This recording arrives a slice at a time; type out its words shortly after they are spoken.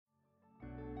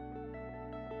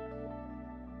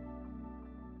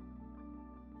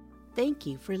Thank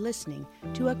you for listening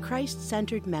to a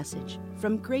Christ-centered message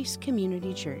from Grace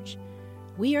Community Church.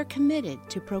 We are committed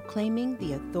to proclaiming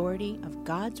the authority of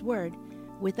God's Word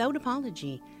without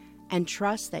apology and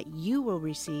trust that you will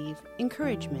receive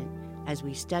encouragement as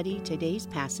we study today's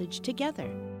passage together.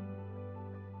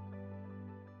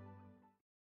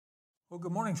 Well,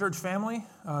 good morning, church family.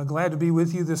 Glad to be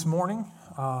with you this morning.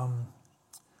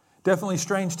 Definitely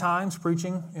strange times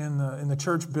preaching in the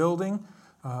church building.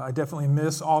 I definitely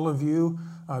miss all of you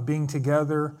being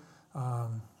together.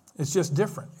 It's just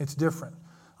different. It's different.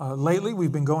 Lately,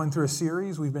 we've been going through a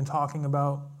series. We've been talking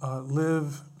about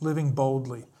living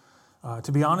boldly.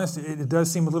 To be honest, it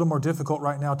does seem a little more difficult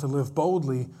right now to live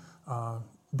boldly,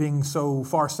 being so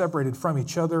far separated from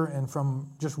each other and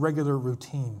from just regular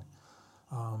routine.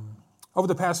 Over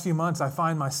the past few months, I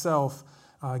find myself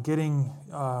getting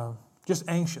just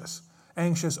anxious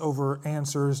over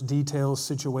answers, details,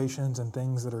 situations, and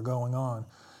things that are going on.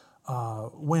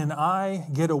 When I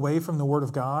get away from the Word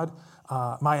of God,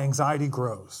 my anxiety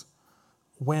grows.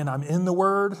 When I'm in the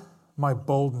Word, my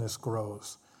boldness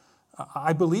grows.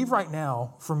 I believe right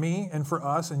now, for me and for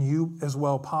us and you as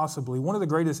well possibly, one of the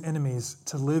greatest enemies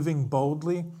to living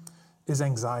boldly is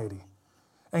anxiety.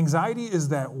 Anxiety is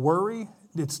that worry,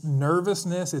 it's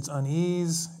nervousness, it's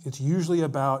unease. It's usually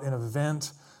about an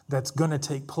event that's going to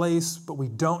take place, but we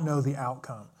don't know the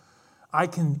outcome. I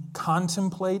can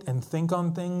contemplate and think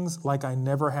on things like I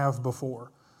never have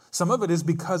before. Some of it is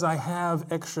because I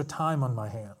have extra time on my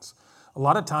hands. A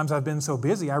lot of times I've been so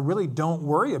busy, I really don't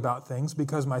worry about things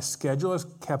because my schedule has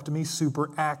kept me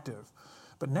super active.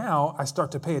 But now I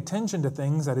start to pay attention to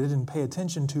things that I didn't pay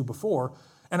attention to before,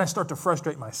 and I start to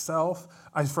frustrate myself.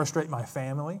 I frustrate my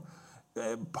family,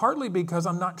 partly because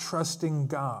I'm not trusting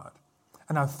God.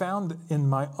 And I've found in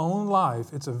my own life,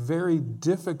 it's a very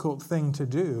difficult thing to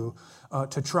do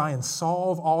to try and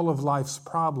solve all of life's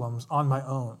problems on my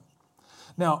own.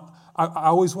 Now, I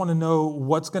always want to know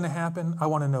what's going to happen. I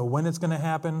want to know when it's going to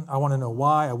happen. I want to know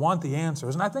why. I want the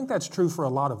answers. And I think that's true for a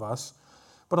lot of us.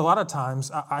 But a lot of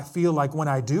times, I feel like when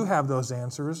I do have those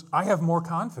answers, I have more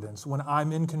confidence. When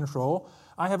I'm in control,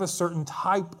 I have a certain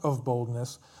type of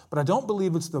boldness. But I don't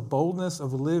believe it's the boldness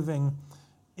of living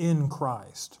in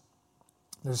Christ.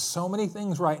 There's so many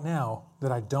things right now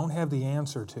that I don't have the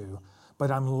answer to,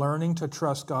 but I'm learning to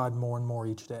trust God more and more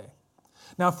each day.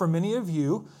 Now, for many of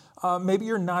you, maybe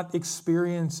you're not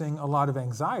experiencing a lot of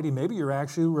anxiety. Maybe you're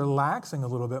actually relaxing a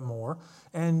little bit more,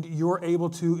 and you're able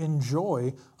to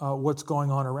enjoy what's going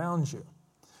on around you.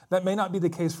 That may not be the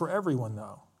case for everyone,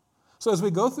 though. So as we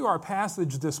go through our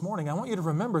passage this morning, I want you to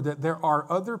remember that there are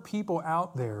other people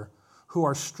out there who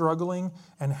are struggling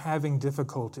and having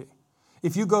difficulty.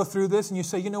 If you go through this and you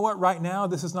say, you know what, right now,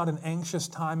 this is not an anxious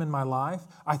time in my life,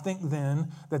 I think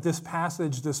then that this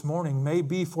passage this morning may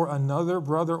be for another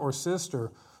brother or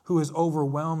sister who is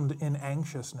overwhelmed in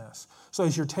anxiousness. So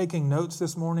as you're taking notes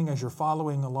this morning, as you're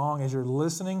following along, as you're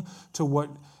listening to what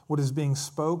is being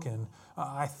spoken,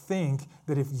 I think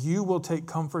that if you will take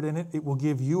comfort in it, it will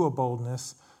give you a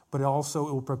boldness, but also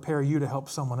it will prepare you to help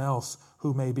someone else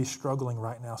who may be struggling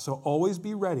right now. So always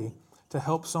be ready to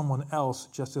help someone else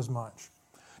just as much.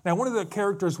 Now, one of the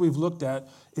characters we've looked at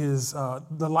is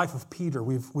the life of Peter.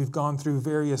 We've gone through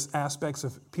various aspects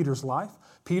of Peter's life.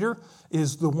 Peter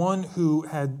is the one who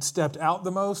had stepped out the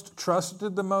most,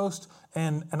 trusted the most,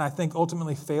 and I think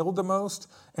ultimately failed the most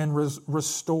and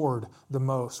restored the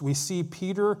most. We see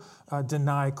Peter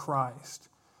deny Christ.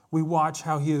 We watch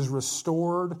how he is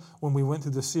restored when we went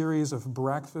through the series of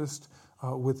breakfast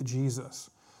with Jesus.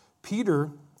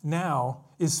 Peter now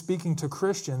is speaking to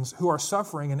Christians who are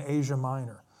suffering in Asia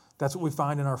Minor. That's what we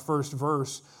find in our first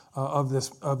verse of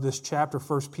this chapter,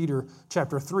 1 Peter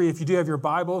chapter 3. If you do have your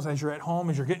Bibles, as you're at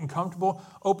home, as you're getting comfortable,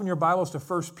 open your Bibles to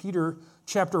 1 Peter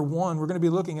chapter 1. We're going to be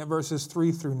looking at verses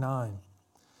 3 through 9.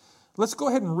 Let's go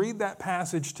ahead and read that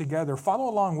passage together. Follow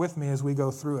along with me as we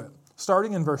go through it.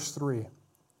 Starting in verse 3.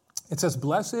 It says,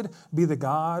 "Blessed be the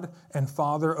God and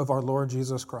Father of our Lord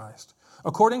Jesus Christ.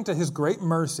 According to his great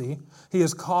mercy, he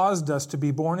has caused us to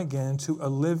be born again to a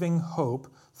living hope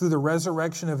through the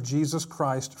resurrection of Jesus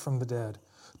Christ from the dead,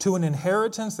 to an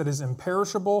inheritance that is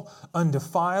imperishable,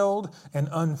 undefiled, and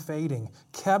unfading,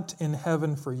 kept in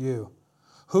heaven for you,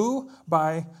 who,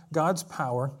 by God's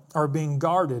power, are being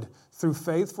guarded through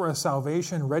faith for a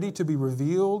salvation ready to be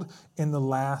revealed in the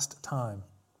last time.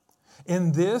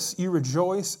 In this you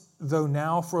rejoice, though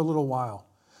now for a little while.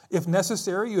 If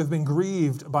necessary, you have been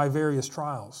grieved by various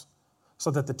trials,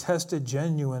 so that the tested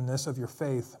genuineness of your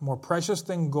faith, more precious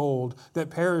than gold that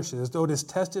perishes, though it is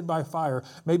tested by fire,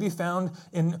 may be found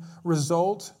in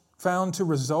result found to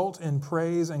result in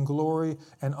praise and glory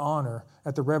and honor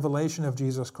at the revelation of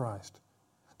Jesus Christ.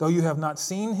 Though you have not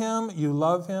seen him, you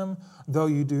love him. Though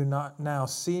you do not now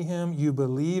see him, you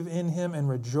believe in him and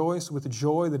rejoice with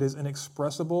joy that is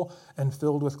inexpressible and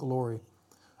filled with glory,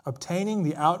 obtaining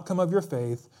the outcome of your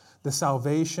faith, the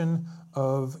salvation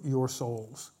of your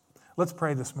souls. Let's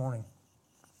pray this morning.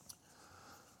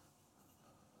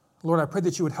 Lord, I pray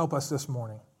that you would help us this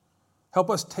morning.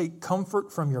 Help us take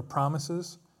comfort from your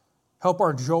promises. Help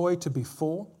our joy to be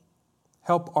full.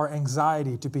 Help our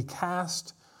anxiety to be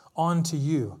cast onto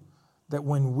you, that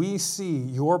when we see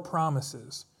your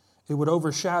promises, it would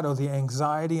overshadow the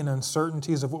anxiety and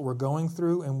uncertainties of what we're going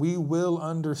through, and we will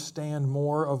understand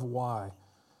more of why.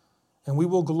 And we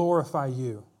will glorify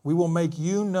you. We will make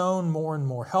you known more and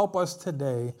more. Help us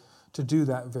today to do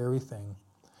that very thing.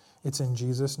 It's in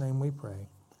Jesus' name we pray.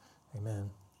 Amen.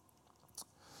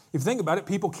 If you think about it,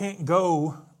 people can't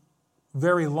go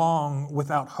very long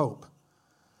without hope.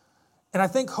 And I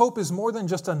think hope is more than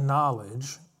just a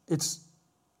knowledge. It's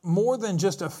more than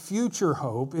just a future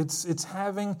hope. It's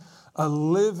having a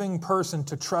living person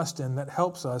to trust in that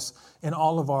helps us in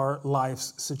all of our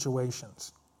life's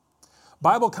situations.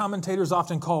 Bible commentators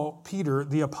often call Peter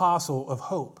the apostle of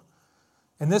hope.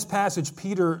 In this passage,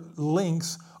 Peter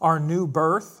links our new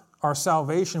birth, our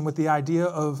salvation, with the idea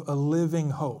of a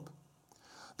living hope.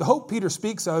 The hope Peter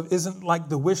speaks of isn't like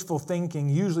the wishful thinking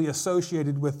usually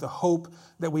associated with the hope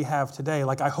that we have today,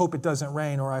 like I hope it doesn't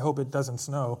rain or I hope it doesn't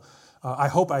snow. I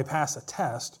hope I pass a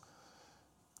test.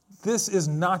 This is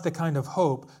not the kind of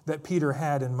hope that Peter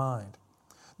had in mind.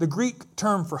 The Greek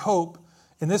term for hope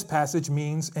in this passage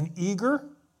means an eager,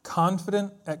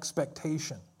 confident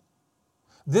expectation.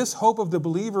 This hope of the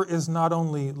believer is not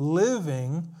only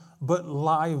living, but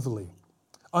lively.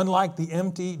 Unlike the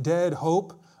empty, dead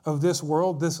hope of this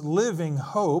world, this living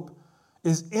hope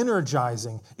is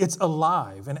energizing. It's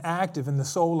alive and active in the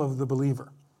soul of the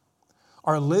believer.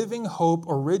 Our living hope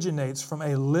originates from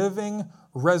a living,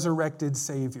 resurrected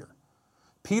Savior.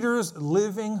 Peter's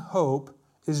living hope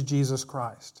is Jesus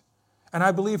Christ. And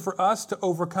I believe for us to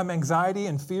overcome anxiety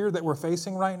and fear that we're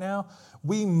facing right now,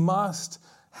 we must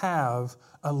have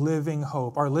a living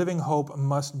hope. Our living hope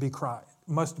must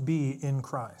be in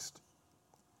Christ.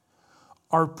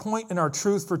 Our point and our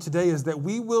truth for today is that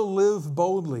we will live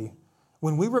boldly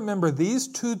when we remember these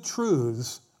two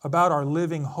truths about our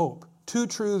living hope. Two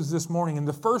truths this morning. And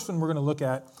the first one we're going to look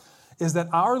at is that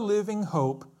our living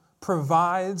hope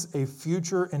provides a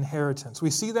future inheritance.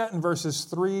 We see that in verses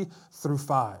 3 through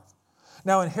 5.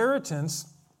 Now,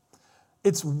 inheritance,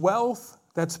 it's wealth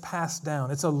that's passed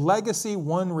down. It's a legacy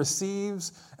one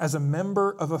receives as a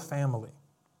member of a family.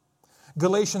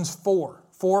 Galatians 4,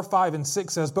 5, and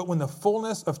 6 says, "But when the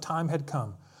fullness of time had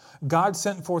come, God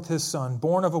sent forth his Son,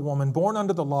 born of a woman, born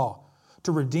under the law,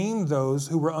 to redeem those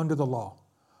who were under the law,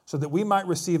 so that we might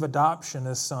receive adoption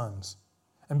as sons.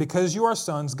 And because you are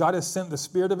sons, God has sent the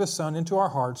Spirit of his Son into our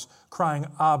hearts, crying,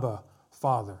 'Abba,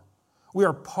 Father.'" We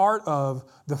are part of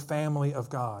the family of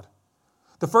God.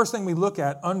 The first thing we look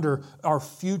at under our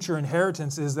future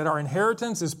inheritance is that our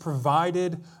inheritance is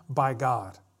provided by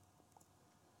God.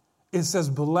 It says,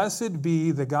 "Blessed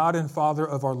be the God and Father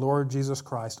of our Lord Jesus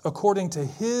Christ, according to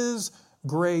his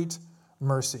great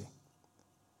mercy."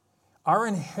 Our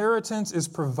inheritance is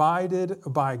provided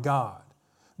by God.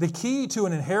 The key to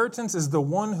an inheritance is the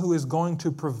one who is going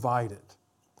to provide it.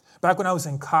 Back when I was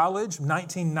in college,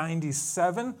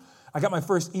 1997, I got my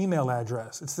first email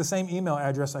address. It's the same email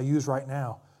address I use right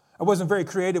now. I wasn't very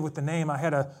creative with the name. I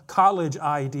had a college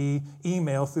ID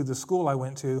email through the school I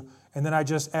went to, and then I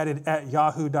just added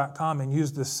 @yahoo.com and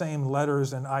used the same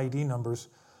letters and ID numbers.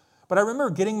 But I remember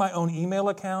getting my own email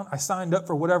account. I signed up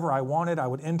for whatever I wanted. I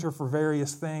would enter for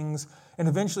various things. And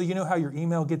eventually, you know how your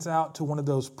email gets out to one of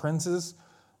those princes?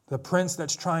 The prince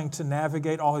that's trying to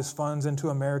navigate all his funds into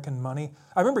American money.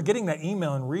 I remember getting that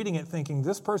email and reading it thinking,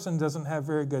 this person doesn't have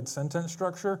very good sentence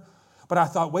structure. But I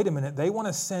thought, wait a minute, they want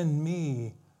to send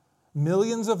me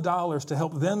millions of dollars to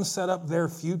help them set up their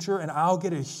future, and I'll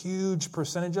get a huge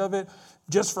percentage of it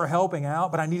just for helping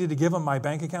out. But I needed to give them my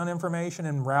bank account information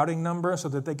and routing number so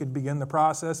that they could begin the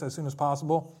process as soon as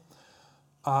possible.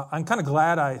 I'm kind of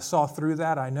glad I saw through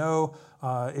that. I know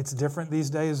it's different these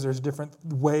days. There's different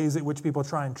ways at which people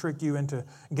try and trick you into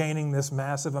gaining this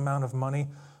massive amount of money.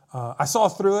 I saw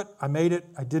through it. I made it.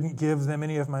 I didn't give them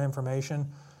any of my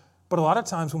information. But a lot of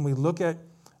times when we look at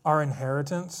our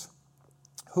inheritance,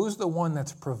 who's the one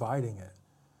that's providing it?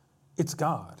 It's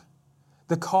God.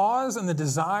 The cause and the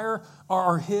desire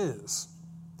are his.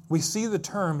 We see the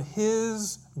term,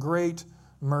 his great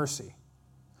mercy.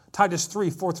 Titus 3,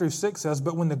 4 through 6 says,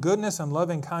 "But when the goodness and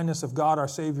loving kindness of God our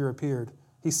Savior appeared,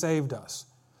 He saved us,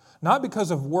 not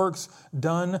because of works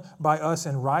done by us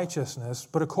in righteousness,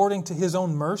 but according to His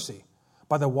own mercy,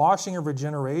 by the washing of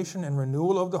regeneration and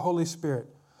renewal of the Holy Spirit,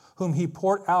 whom He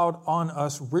poured out on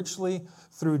us richly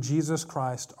through Jesus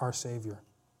Christ our Savior.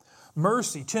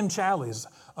 Mercy, Tim Challies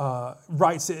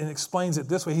writes it and explains it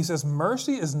this way. He says,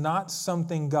 mercy is not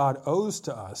something God owes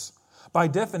to us. By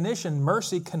definition,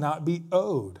 mercy cannot be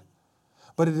owed,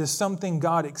 but it is something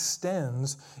God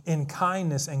extends in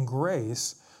kindness and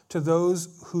grace to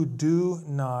those who do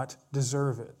not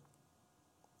deserve it.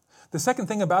 The second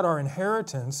thing about our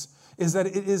inheritance is that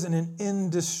it is an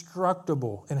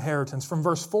indestructible inheritance. From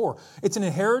verse 4, it's an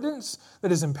inheritance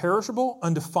that is imperishable,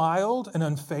 undefiled, and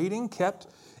unfading, kept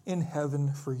in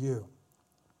heaven for you.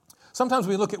 Sometimes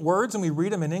we look at words and we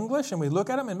read them in English and we look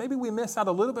at them and maybe we miss out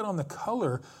a little bit on the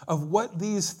color of what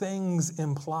these things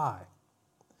imply.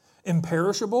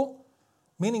 Imperishable,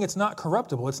 meaning it's not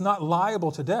corruptible, it's not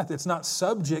liable to death, it's not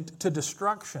subject to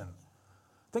destruction.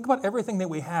 Think about everything that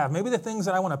we have, maybe the things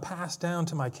that I want to pass down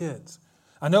to my kids.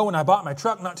 I know when I bought my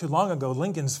truck not too long ago,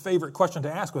 Lincoln's favorite question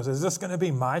to ask was, is this going to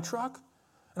be my truck?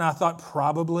 And I thought,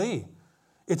 probably.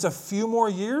 It's a few more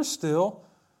years still,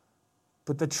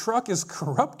 but the truck is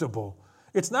corruptible.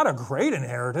 It's not a great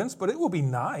inheritance, but it will be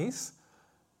nice.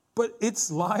 But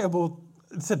it's liable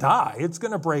to die. It's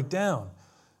going to break down.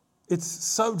 It's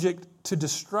subject to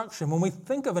destruction. When we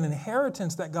think of an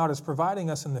inheritance that God is providing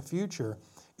us in the future,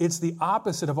 it's the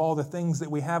opposite of all the things that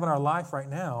we have in our life right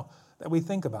now that we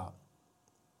think about.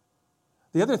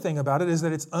 The other thing about it is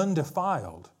that it's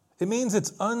undefiled. It means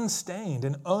it's unstained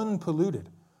and unpolluted.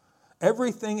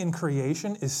 Everything in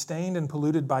creation is stained and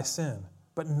polluted by sin,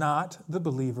 but not the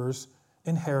believer's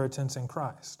inheritance in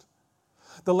Christ.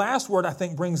 The last word, I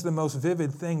think, brings the most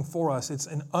vivid thing for us. It's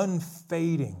an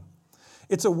unfading.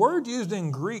 It's a word used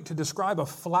in Greek to describe a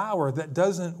flower that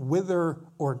doesn't wither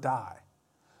or die.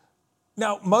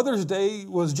 Now, Mother's Day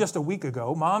was just a week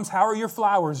ago. Moms, how are your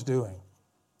flowers doing?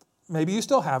 Maybe you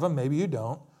still have them, maybe you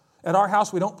don't. At our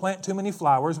house, we don't plant too many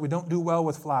flowers. We don't do well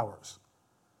with flowers.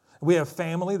 We have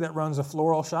family that runs a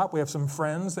floral shop. We have some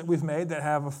friends that we've made that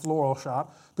have a floral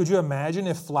shop. Could you imagine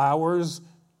if flowers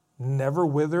never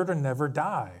withered or never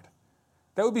died?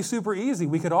 That would be super easy.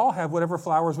 We could all have whatever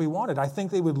flowers we wanted. I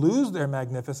think they would lose their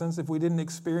magnificence if we didn't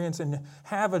experience and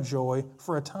have a joy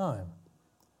for a time.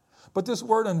 But this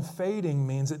word unfading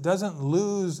means it doesn't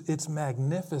lose its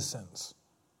magnificence.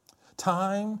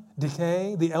 Time,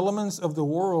 decay, the elements of the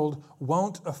world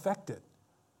won't affect it.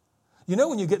 You know,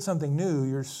 when you get something new,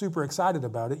 you're super excited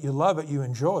about it, you love it, you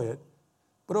enjoy it,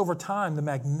 but over time, the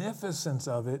magnificence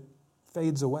of it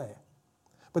fades away.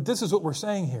 But this is what we're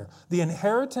saying here. The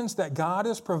inheritance that God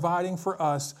is providing for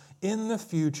us in the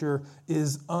future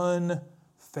is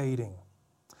unfading.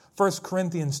 1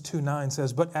 Corinthians 2:9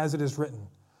 says, "But as it is written,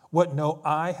 what no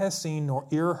eye has seen, nor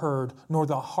ear heard, nor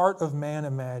the heart of man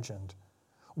imagined,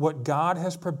 what God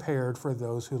has prepared for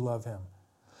those who love Him."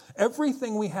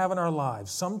 Everything we have in our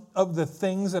lives, some of the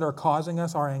things that are causing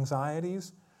us our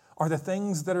anxieties, are the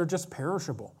things that are just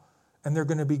perishable, and they're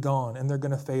going to be gone, and they're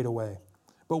going to fade away.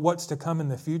 But what's to come in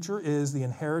the future is the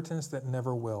inheritance that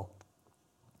never will.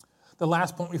 The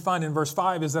last point we find in verse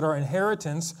 5 is that our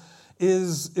inheritance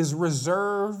is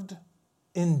reserved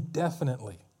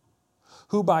indefinitely,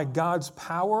 who by God's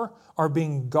power are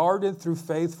being guarded through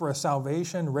faith for a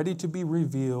salvation ready to be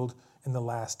revealed in the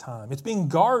last time. It's being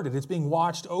guarded. It's being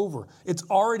watched over. It's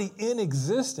already in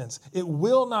existence. It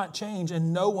will not change,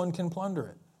 and no one can plunder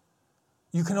it.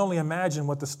 You can only imagine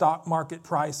what the stock market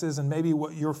price is and maybe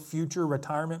what your future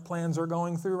retirement plans are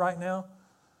going through right now.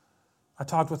 I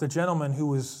talked with a gentleman who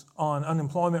was on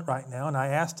unemployment right now, and I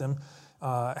asked him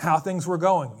how things were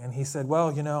going. And he said,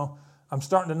 well, you know, I'm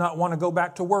starting to not want to go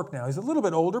back to work now. He's a little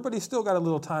bit older, but he's still got a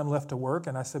little time left to work.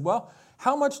 And I said, well,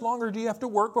 how much longer do you have to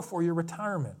work before your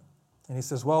retirement? And he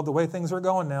says, well, the way things are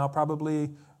going now,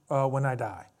 probably when I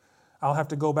die. I'll have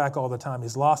to go back all the time.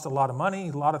 He's lost a lot of money.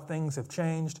 A lot of things have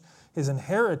changed. His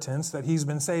inheritance that he's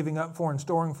been saving up for and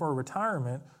storing for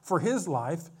retirement for his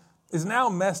life is now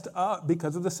messed up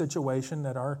because of the situation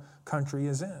that our country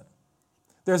is in.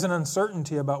 There's an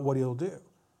uncertainty about what he'll do.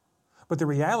 But the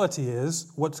reality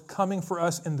is, what's coming for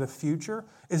us in the future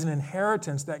is an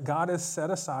inheritance that God has set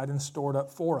aside and stored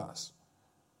up for us.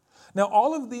 Now,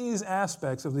 all of these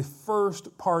aspects of the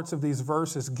first parts of these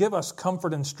verses give us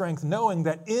comfort and strength, knowing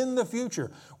that in the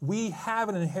future, we have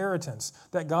an inheritance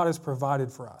that God has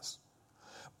provided for us.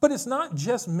 But it's not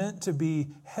just meant to be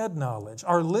head knowledge.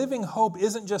 Our living hope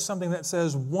isn't just something that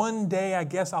says, one day I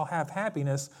guess I'll have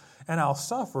happiness and I'll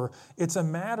suffer. It's a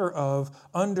matter of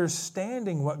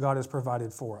understanding what God has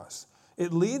provided for us.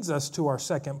 it leads us to our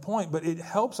second point, but it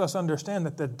helps us understand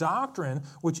that the doctrine,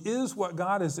 which is what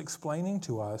God is explaining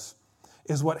to us,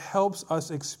 is what helps us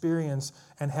experience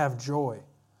and have joy.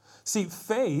 See,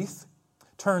 faith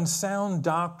turns sound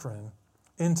doctrine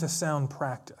into sound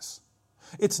practice.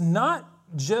 It's not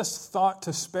just thought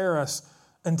to spare us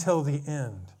until the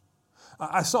end.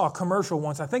 I saw a commercial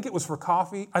once. I think it was for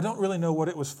coffee. I don't really know what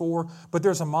it was for, but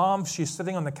there's a mom. She's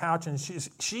sitting on the couch and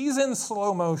she's in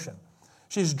slow motion.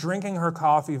 She's drinking her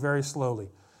coffee very slowly.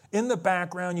 In the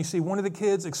background, you see one of the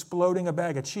kids exploding a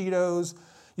bag of Cheetos.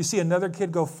 You see another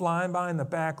kid go flying by in the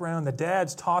background. The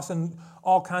dad's tossing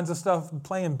all kinds of stuff,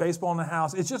 playing baseball in the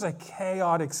house. It's just a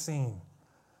chaotic scene.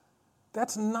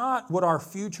 That's not what our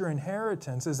future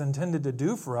inheritance is intended to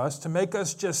do for us, to make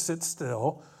us just sit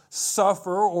still,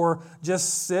 suffer, or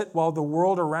just sit while the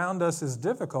world around us is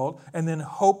difficult, and then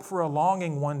hope for a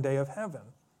longing one day of heaven.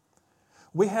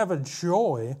 We have a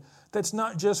joy that's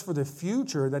not just for the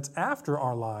future that's after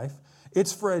our life,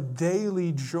 it's for a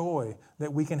daily joy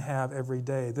that we can have every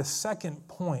day. The second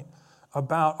point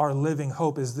about our living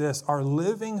hope is this: our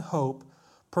living hope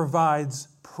provides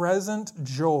present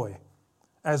joy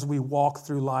as we walk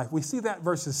through life. We see that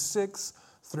verses 6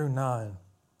 through 9.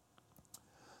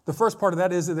 The first part of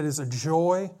that is that it is a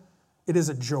joy. It is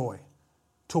a joy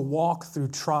to walk through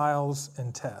trials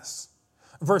and tests.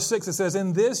 Verse 6, it says,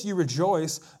 "In this you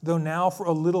rejoice, though now for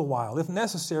a little while. If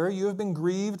necessary, you have been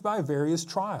grieved by various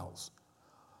trials,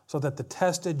 so that the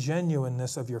tested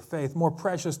genuineness of your faith, more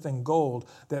precious than gold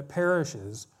that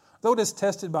perishes, though it is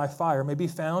tested by fire, may be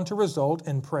found to result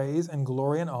in praise and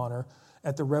glory and honor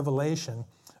at the revelation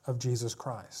of Jesus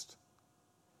Christ."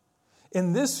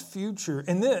 In this future,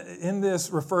 in this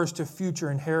refers to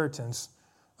future inheritance,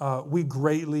 we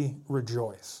greatly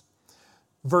rejoice.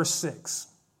 Verse 6,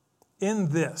 "In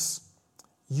this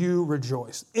you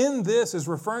rejoice." In this is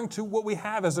referring to what we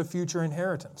have as a future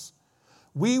inheritance.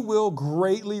 We will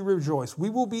greatly rejoice. We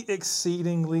will be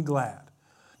exceedingly glad.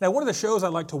 Now, one of the shows I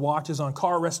like to watch is on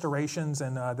car restorations,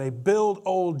 and they build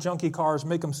old junky cars,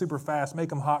 make them super fast, make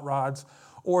them hot rods,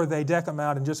 or they deck them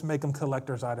out and just make them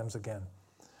collector's items again.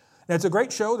 Now, it's a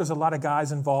great show. There's a lot of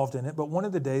guys involved in it, but one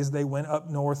of the days they went up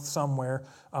north somewhere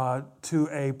to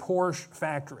a Porsche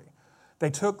factory. They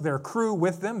took their crew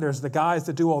with them. There's the guys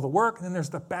that do all the work, and then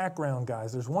there's the background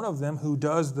guys. There's one of them who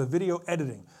does the video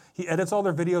editing. He edits all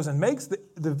their videos and makes the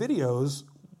videos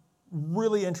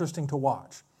really interesting to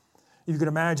watch. You could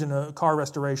imagine a car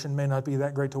restoration may not be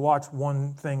that great to watch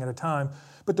one thing at a time,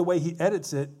 but the way he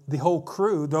edits it, the whole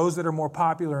crew, those that are more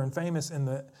popular and famous in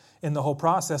the whole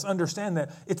process, understand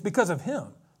that it's because of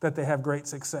him that they have great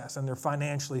success and they're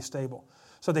financially stable.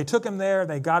 So they took him there,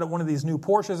 they got one of these new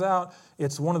Porsches out.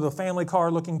 It's one of the family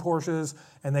car looking Porsches,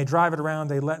 and they drive it around.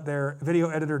 They let their video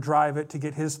editor drive it to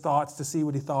get his thoughts, to see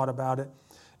what he thought about it.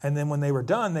 And then when they were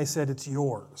done, they said, "It's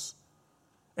yours."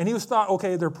 And he was thought,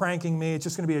 okay, they're pranking me. It's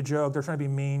just going to be a joke. They're trying to be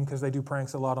mean because they do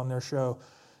pranks a lot on their show.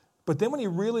 But then when he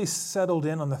really settled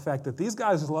in on the fact that these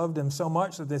guys loved him so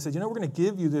much that they said, we're going to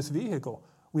give you this vehicle.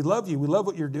 We love you. We love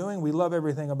what you're doing. We love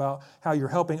everything about how you're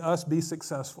helping us be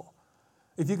successful.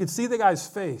 If you could see the guy's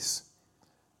face,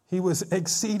 he was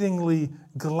exceedingly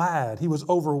glad. He was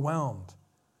overwhelmed.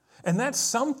 And that's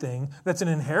something that's an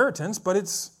inheritance, but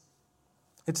it's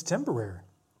temporary.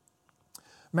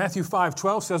 Matthew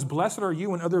 5:12 says, "Blessed are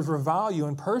you when others revile you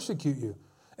and persecute you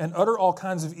and utter all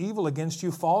kinds of evil against you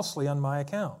falsely on my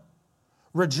account.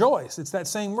 Rejoice," it's that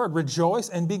same word, "rejoice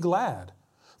and be glad,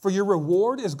 for your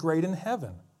reward is great in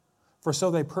heaven. For so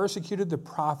they persecuted the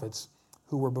prophets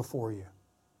who were before you."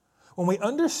 When we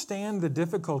understand the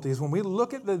difficulties, when we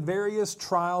look at the various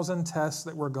trials and tests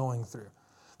that we're going through,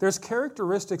 there's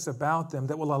characteristics about them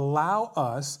that will allow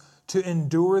us to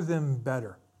endure them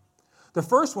better. The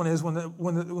first one is when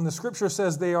the scripture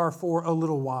says they are for a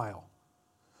little while.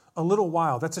 A little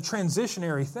while. That's a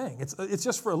transitionary thing. It's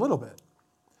just for a little bit.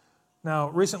 Now,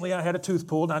 recently I had a tooth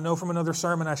pulled. I know from another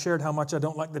sermon I shared how much I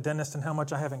don't like the dentist and how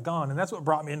much I haven't gone. And that's what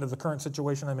brought me into the current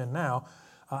situation I'm in now.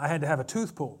 I had to have a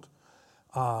tooth pulled.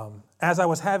 As I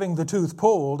was having the tooth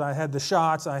pulled, I had the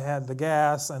shots, I had the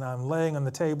gas, and I'm laying on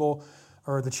the table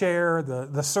or the chair.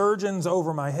 The surgeon's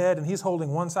over my head, and he's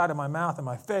holding one side of my mouth and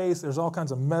my face. There's all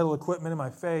kinds of metal equipment in my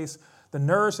face. The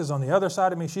nurse is on the other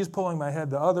side of me. She's pulling my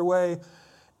head the other way.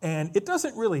 And it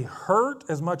doesn't really hurt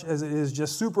as much as it is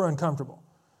just super uncomfortable.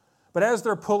 But as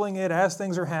they're pulling it, as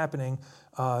things are happening,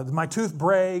 my tooth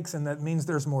breaks, and that means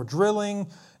there's more drilling.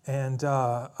 And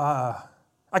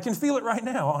I can feel it right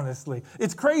now, honestly.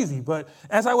 It's crazy, but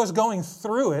as I was going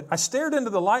through it, I stared into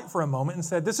the light for a moment and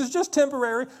said, this is just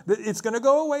temporary. It's going to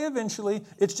go away eventually.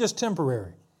 It's just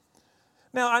temporary.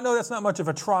 Now, I know that's not much of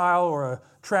a trial or a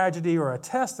tragedy or a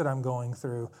test that I'm going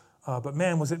through, but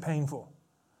man, was it painful.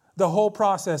 The whole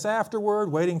process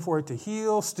afterward, waiting for it to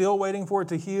heal, still waiting for it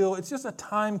to heal, it's just a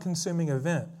time-consuming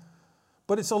event.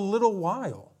 But it's a little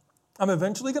while. I'm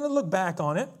eventually going to look back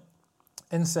on it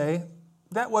and say,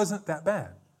 that wasn't that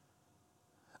bad.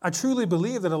 I truly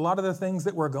believe that a lot of the things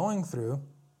that we're going through,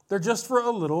 they're just for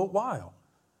a little while.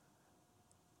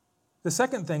 The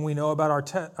second thing we know about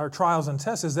our trials and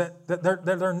tests is that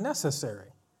they're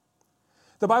necessary.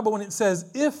 The Bible, when it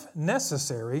says if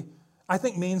necessary, I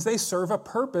think means they serve a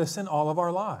purpose in all of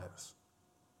our lives.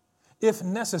 If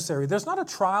necessary. There's not a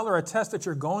trial or a test that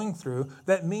you're going through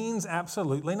that means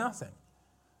absolutely nothing.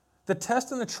 The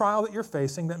test and the trial that you're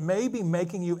facing that may be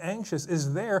making you anxious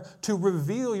is there to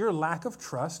reveal your lack of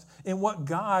trust in what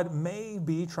God may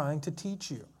be trying to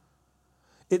teach you.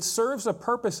 It serves a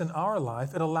purpose in our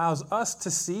life. It allows us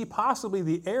to see possibly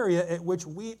the area at which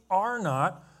we are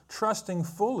not trusting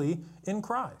fully in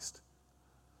Christ.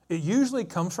 It usually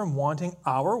comes from wanting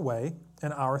our way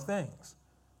and our things.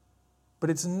 But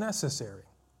it's necessary.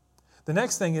 The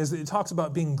next thing is that it talks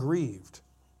about being grieved.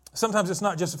 Sometimes it's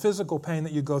not just a physical pain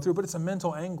that you go through, but it's a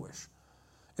mental anguish.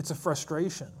 It's a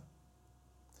frustration.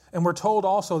 And we're told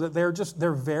also that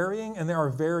they're varying and there are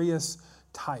various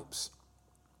types.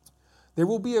 There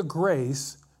will be a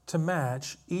grace to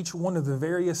match each one of the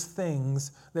various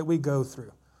things that we go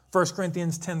through. 1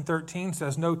 Corinthians 10:13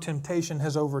 says, "No temptation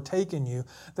has overtaken you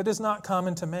that is not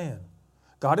common to man.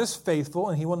 God is faithful,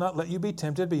 and he will not let you be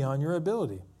tempted beyond your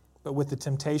ability. But with the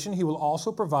temptation, he will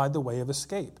also provide the way of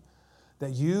escape,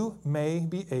 that you may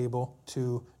be able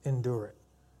to endure it."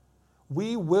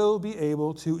 We will be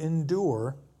able to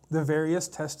endure the various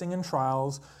testing and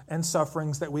trials and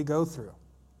sufferings that we go through.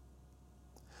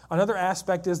 Another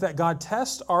aspect is that God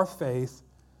tests our faith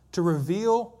to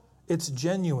reveal its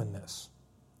genuineness.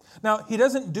 Now, he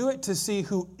doesn't do it to see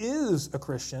who is a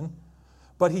Christian,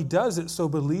 but he does it so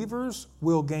believers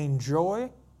will gain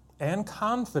joy and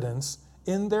confidence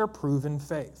in their proven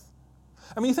faith.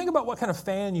 I mean, you think about what kind of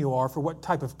fan you are for what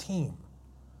type of team.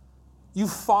 You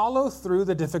follow through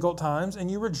the difficult times and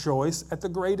you rejoice at the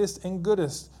greatest and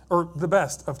goodest, or the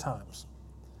best of times.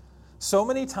 So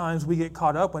many times we get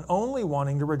caught up when only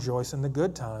wanting to rejoice in the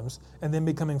good times and then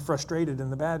becoming frustrated in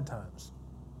the bad times.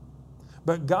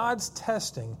 But God's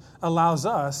testing allows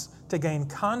us to gain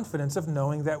confidence of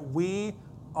knowing that we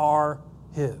are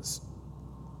his.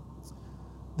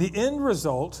 The end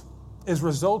result is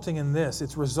resulting in this.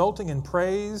 It's resulting in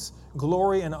praise,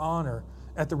 glory, and honor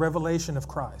at the revelation of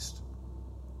Christ.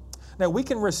 Now, we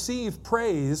can receive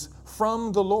praise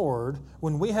from the Lord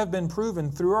when we have been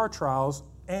proven through our trials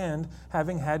and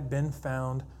having been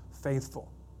found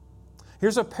faithful.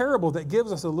 Here's a parable that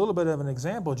gives us a little bit of an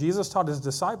example. Jesus taught his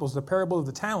disciples the parable of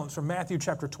the talents from Matthew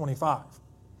chapter 25.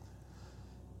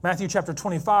 Matthew chapter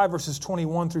 25, verses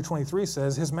 21 through 23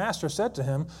 says, "His master said to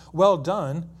him, 'Well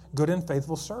done, good and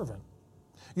faithful servant.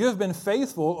 You have been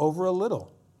faithful over a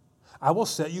little. I will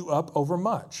set you up over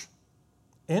much.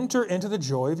 Enter into the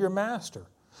joy of your master.'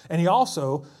 And he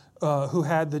also, who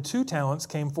had the 2 talents,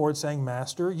 came forward saying,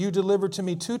 'Master, you delivered to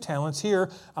me 2 talents.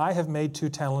 Here I have made 2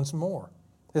 talents more.'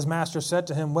 His master said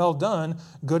to him, 'Well done,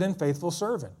 good and faithful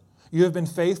servant. You have been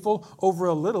faithful over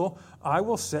a little. I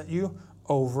will set you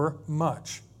over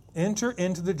much. Enter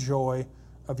into the joy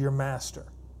of your master.'"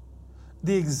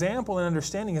 The example and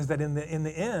understanding is that in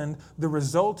the end, the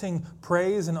resulting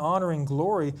praise and honor and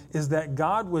glory is that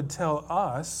God would tell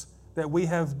us that we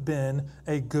have been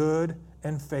a good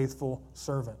and faithful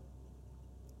servant.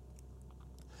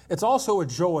 It's also a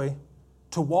joy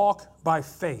to walk by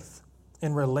faith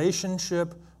in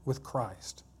relationship with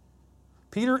Christ.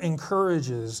 Peter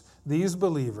encourages these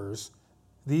believers,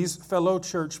 these fellow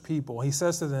church people. He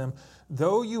says to them,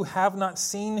 "Though you have not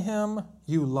seen him,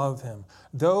 you love him.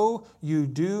 Though you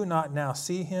do not now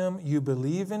see him, you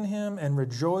believe in him and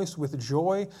rejoice with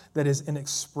joy that is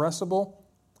inexpressible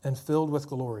and filled with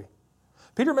glory."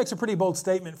 Peter makes a pretty bold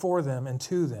statement for them and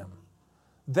to them.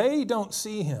 They don't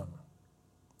see him.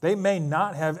 They may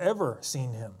not have ever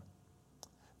seen him.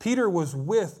 Peter was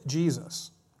with Jesus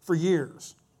for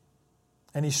years,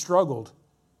 and he struggled,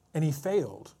 and he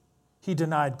failed. He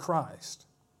denied Christ.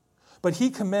 But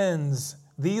he commends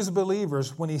these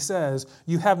believers when he says,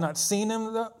 "You have not seen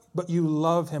him, but you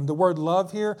love him." The word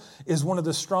love here is one of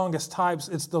the strongest types.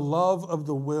 It's the love of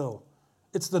the will.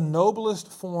 It's the noblest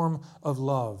form of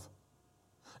love.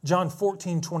 John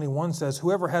 14:21 says,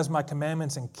 "Whoever has my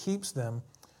commandments and keeps them,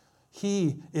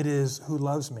 he it is who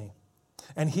loves me.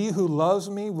 And he who loves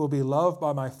me will be loved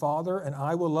by my Father, and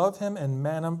I will love him and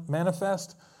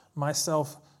manifest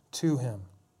myself to him."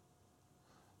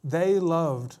 They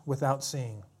loved without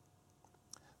seeing.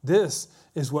 This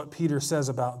is what Peter says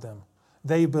about them.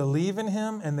 They believe in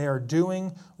him and they are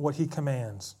doing what he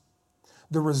commands.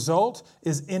 The result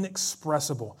is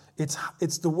inexpressible.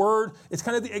 It's the word, it's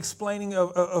kind of the explaining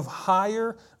of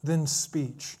higher than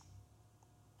speech.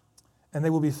 And they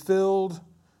will be filled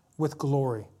with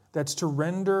glory. That's to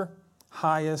render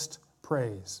highest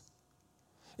praise.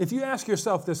 If you ask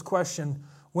yourself this question,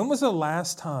 when was the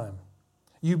last time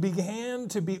you began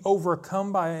to be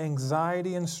overcome by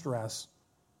anxiety and stress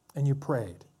and you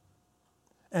prayed?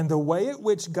 And the way at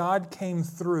which God came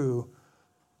through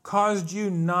caused you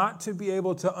not to be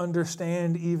able to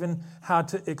understand even how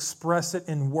to express it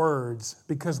in words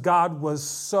because God was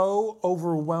so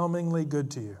overwhelmingly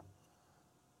good to you.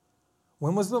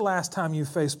 When was the last time you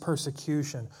faced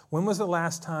persecution? When was the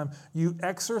last time you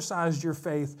exercised your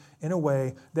faith in a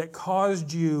way that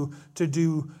caused you to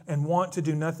do and want to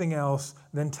do nothing else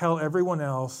than tell everyone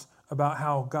else about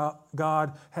how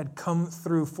God had come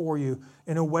through for you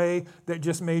in a way that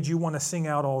just made you want to sing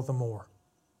out all the more?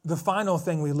 The final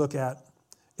thing we look at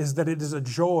is that it is a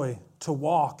joy to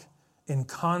walk in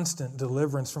constant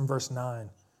deliverance from verse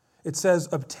 9. It says,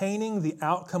 obtaining the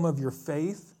outcome of your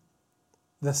faith,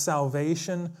 the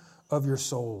salvation of your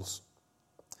souls.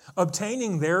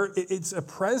 Obtaining there, it's a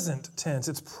present tense.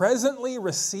 It's presently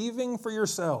receiving for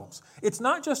yourselves. It's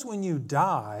not just when you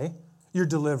die, you're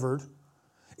delivered.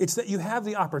 It's that you have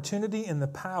the opportunity and the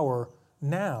power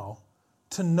now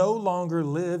to no longer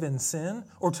live in sin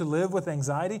or to live with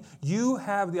anxiety. You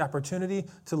have the opportunity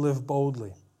to live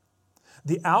boldly.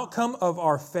 The outcome of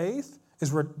our faith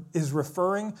is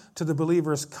referring to the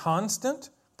believer's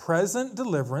constant, present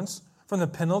deliverance from the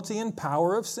penalty and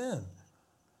power of sin,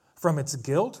 from its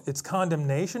guilt, its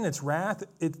condemnation, its wrath,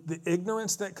 the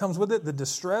ignorance that comes with it, the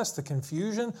distress, the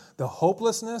confusion, the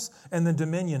hopelessness, and the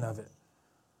dominion of it.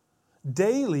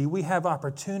 Daily, we have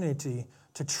opportunity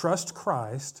to trust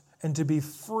Christ and to be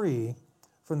free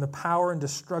from the power and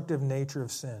destructive nature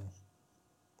of sin.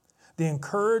 The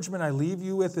encouragement I leave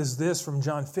you with is this from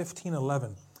John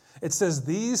 15:11. It says,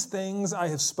 these things I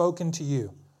have spoken to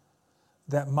you,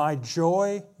 that my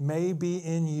joy may be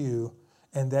in you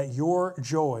and that your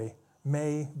joy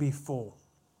may be full.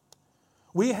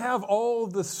 We have all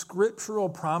the scriptural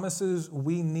promises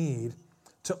we need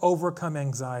to overcome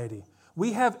anxiety.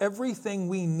 We have everything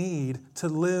we need to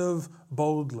live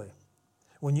boldly.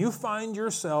 When you find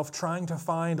yourself trying to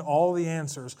find all the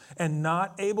answers and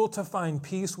not able to find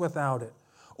peace without it,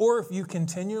 or if you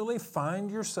continually find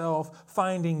yourself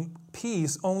finding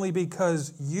peace only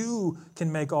because you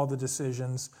can make all the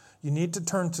decisions, you need to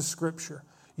turn to Scripture.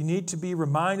 You need to be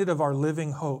reminded of our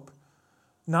living hope,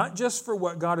 not just for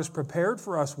what God has prepared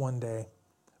for us one day,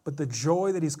 but the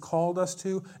joy that He's called us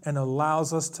to and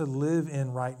allows us to live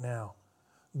in right now.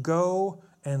 Go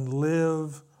and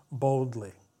live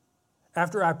boldly.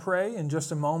 After I pray in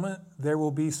just a moment, there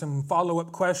will be some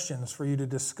follow-up questions for you to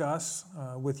discuss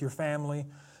with your family,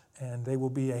 and they will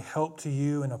be a help to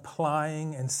you in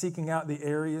applying and seeking out the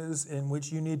areas in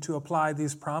which you need to apply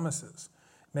these promises,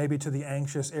 maybe to the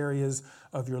anxious areas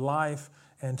of your life,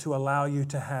 and to allow you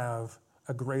to have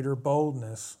a greater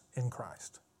boldness in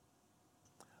Christ.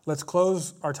 Let's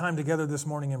close our time together this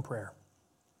morning in prayer.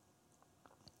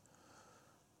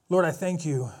 Lord, I thank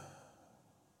you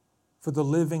for the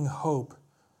living hope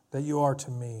that you are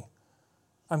to me.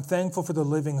 I'm thankful for the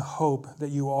living hope that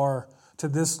you are to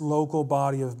this local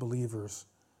body of believers.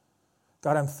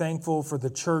 God, I'm thankful for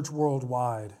the church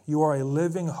worldwide. You are a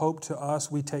living hope to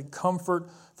us. We take comfort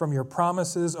from your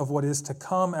promises of what is to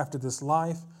come after this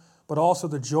life, but also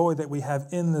the joy that we have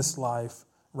in this life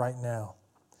right now.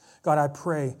 God, I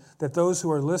pray that those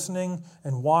who are listening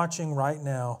and watching right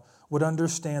now would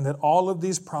understand that all of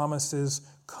these promises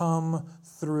come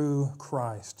through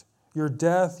Christ. Your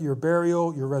death, your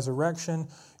burial, your resurrection,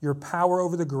 your power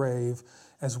over the grave.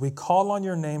 As we call on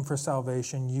your name for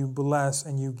salvation, you bless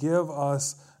and you give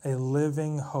us a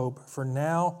living hope for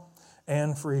now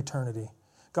and for eternity.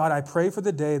 God, I pray for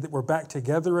the day that we're back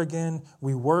together again.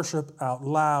 We worship out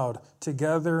loud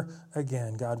together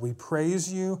again. God, we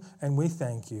praise you and we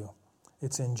thank you.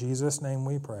 It's in Jesus' name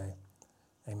we pray.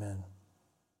 Amen.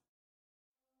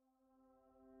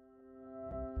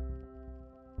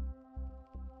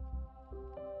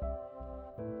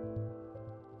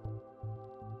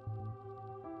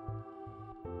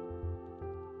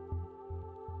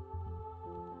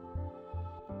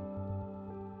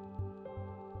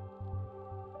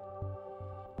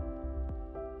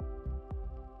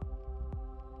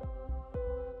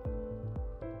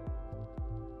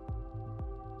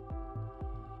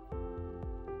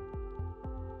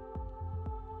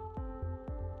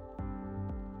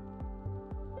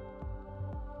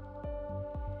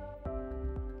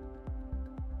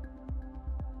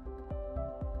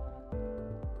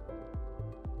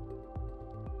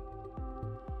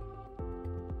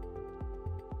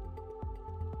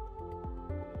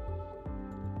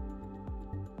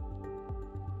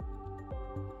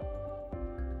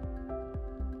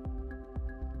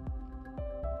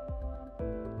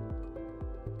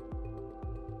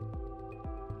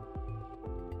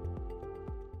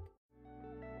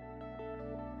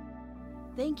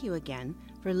 Thank you again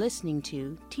for listening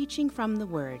to Teaching from the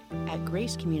Word at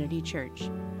Grace Community Church.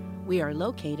 We are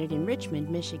located in Richmond,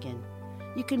 Michigan.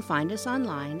 You can find us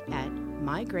online at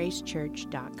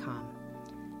mygracechurch.com.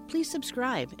 Please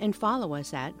subscribe and follow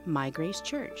us at My Grace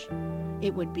Church.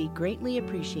 It would be greatly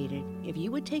appreciated if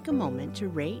you would take a moment to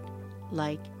rate,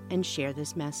 like, and share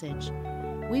this message.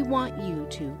 We want you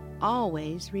to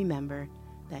always remember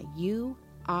that you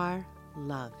are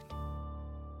loved.